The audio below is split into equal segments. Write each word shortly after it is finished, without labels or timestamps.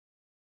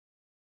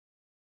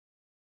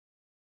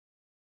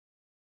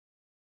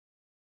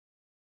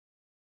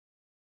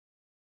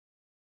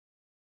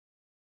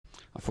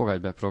A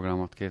Fogadj be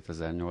programot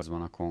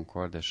 2008-ban a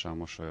Concorde és a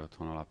Mosoly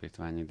Otthon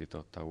Alapítvány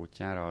indította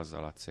útjára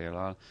azzal a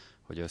céllal,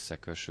 hogy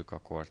összekössük a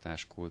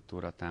kortárs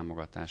kultúra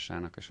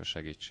támogatásának és a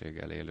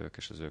segítséggel élők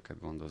és az őket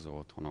gondozó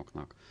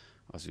otthonoknak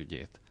az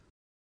ügyét.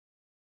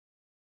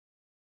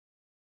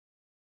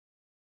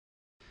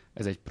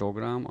 Ez egy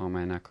program,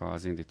 amelynek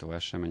az indító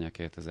eseménye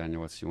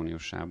 2008.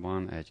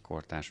 júniusában egy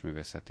kortárs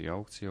művészeti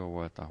aukció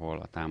volt, ahol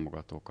a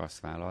támogatók azt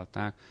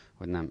vállalták,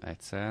 hogy nem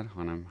egyszer,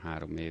 hanem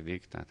 3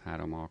 évig, tehát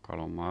 3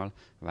 alkalommal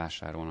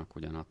vásárolnak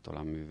ugyanattól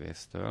a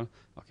művésztől,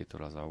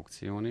 akitől az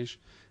aukción is,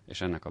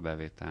 és ennek a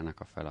bevételnek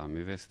a fele a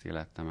művészt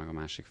illette, meg a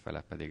másik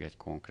fele pedig egy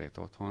konkrét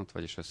otthont,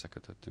 vagyis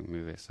összekötöttünk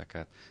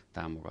művészeket,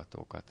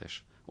 támogatókat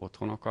és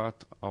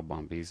otthonokat,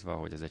 abban bízva,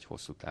 hogy ez egy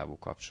hosszú távú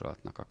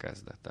kapcsolatnak a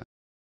kezdete.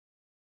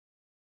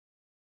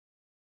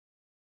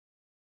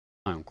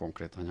 Nagyon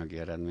konkrét anyagi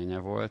eredménye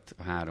volt.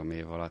 3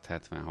 év alatt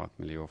 76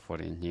 millió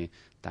forintnyi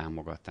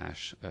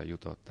támogatás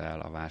jutott el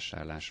a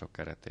vásárlások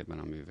keretében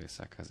a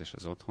művészekhez és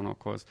az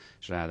otthonokhoz,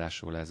 és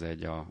ráadásul ez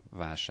egy a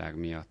válság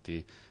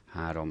miatti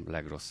 3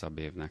 legrosszabb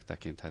évnek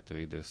tekinthető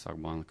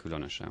időszakban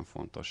különösen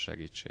fontos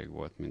segítség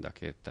volt mind a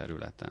 2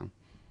 területen.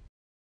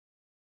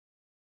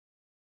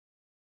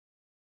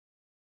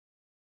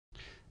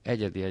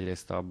 Egyedi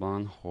egyrészt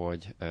abban,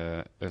 hogy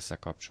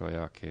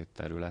összekapcsolja a 2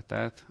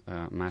 területet,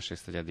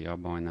 másrészt egyedi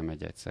abban, hogy nem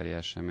egy egyszeri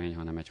esemény,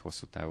 hanem egy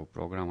hosszú távú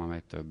program,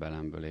 amely több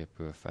elemből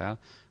épül fel.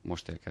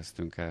 Most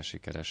érkeztünk el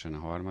sikeresen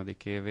a 3.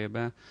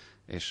 évébe,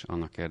 és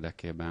annak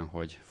érdekében,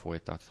 hogy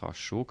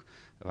folytathassuk,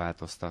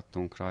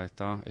 változtattunk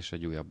rajta, és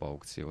egy újabb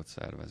aukciót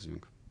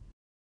szervezünk.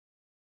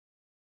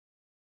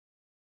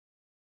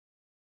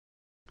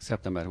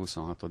 Szeptember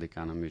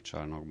 26-án a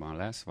műcsarnokban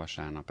lesz,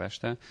 vasárnap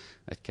este,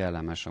 egy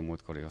kellemes, a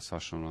múltkorihoz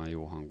hasonlóan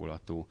jó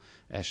hangulatú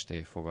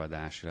esti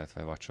fogadás,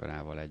 illetve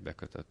vacsorával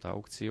egybekötött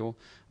aukció.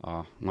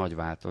 A nagy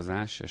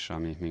változás, és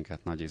ami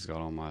minket nagy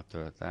izgalommal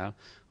tölt el,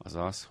 az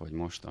az, hogy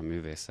most a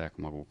művészek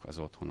maguk az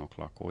otthonok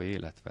lakói,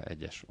 illetve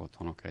egyes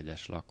otthonok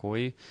egyes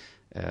lakói,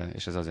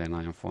 és ez azért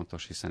nagyon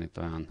fontos, hiszen itt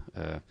olyan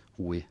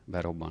új,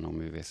 berobbanó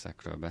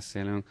művészekről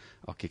beszélünk,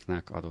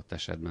 akiknek adott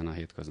esetben a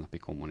hétköznapi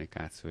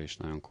kommunikáció is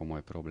nagyon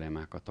komoly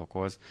problémákat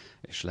okoz,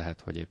 és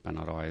lehet, hogy éppen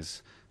a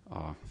rajz,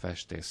 a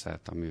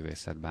festészet, a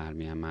művészet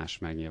bármilyen más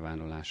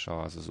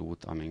megnyilvánulása az az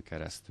út, amin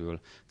keresztül,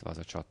 az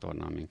a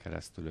csatorna, amin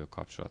keresztül ők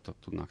kapcsolatot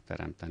tudnak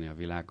teremteni a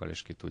világgal,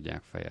 és ki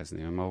tudják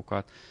fejezni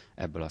önmagukat.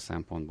 Ebből a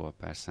szempontból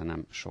persze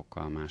nem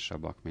sokkal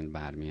másabbak, mint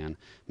bármilyen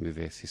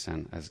művész,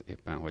 hiszen ez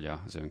éppen hogy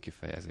az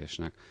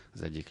önkifejezésnek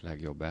az egyik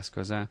legjobb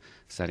eszköze.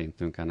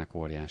 Szerintünk ennek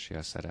óriási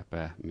a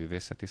szerepe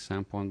művészeti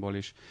szempontból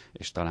is,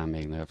 és talán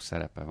még nagyobb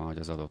szerepe van, hogy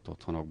az adott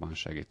otthonokban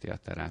segíti a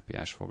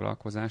terápiás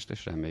foglalkozást,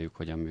 és reméljük,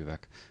 hogy a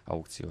művek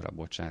aukcióra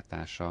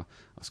bocsátása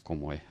az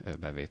komoly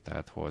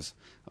bevételt hoz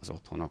az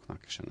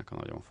otthonoknak, és ennek a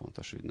nagyon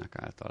fontos ügynek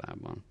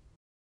általában.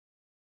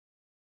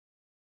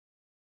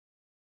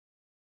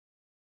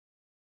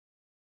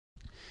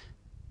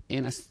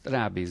 Én ezt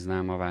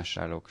rábíznám a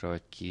vásárlókra,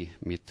 hogy ki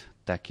mit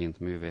tekint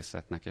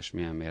művészetnek, és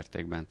milyen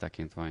mértékben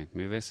tekint valamit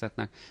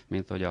művészetnek,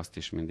 mint hogy azt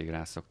is mindig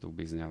rá szoktuk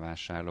bízni a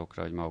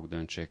vásárlókra, hogy maguk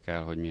döntsék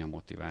el, hogy mi a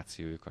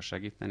motivációjuk, a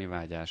segíteni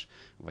vágyás,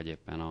 vagy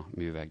éppen a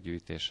művek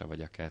gyűjtése,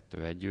 vagy a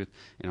 2 együtt.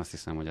 Én azt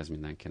hiszem, hogy ez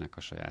mindenkinek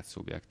a saját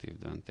szubjektív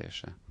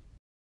döntése.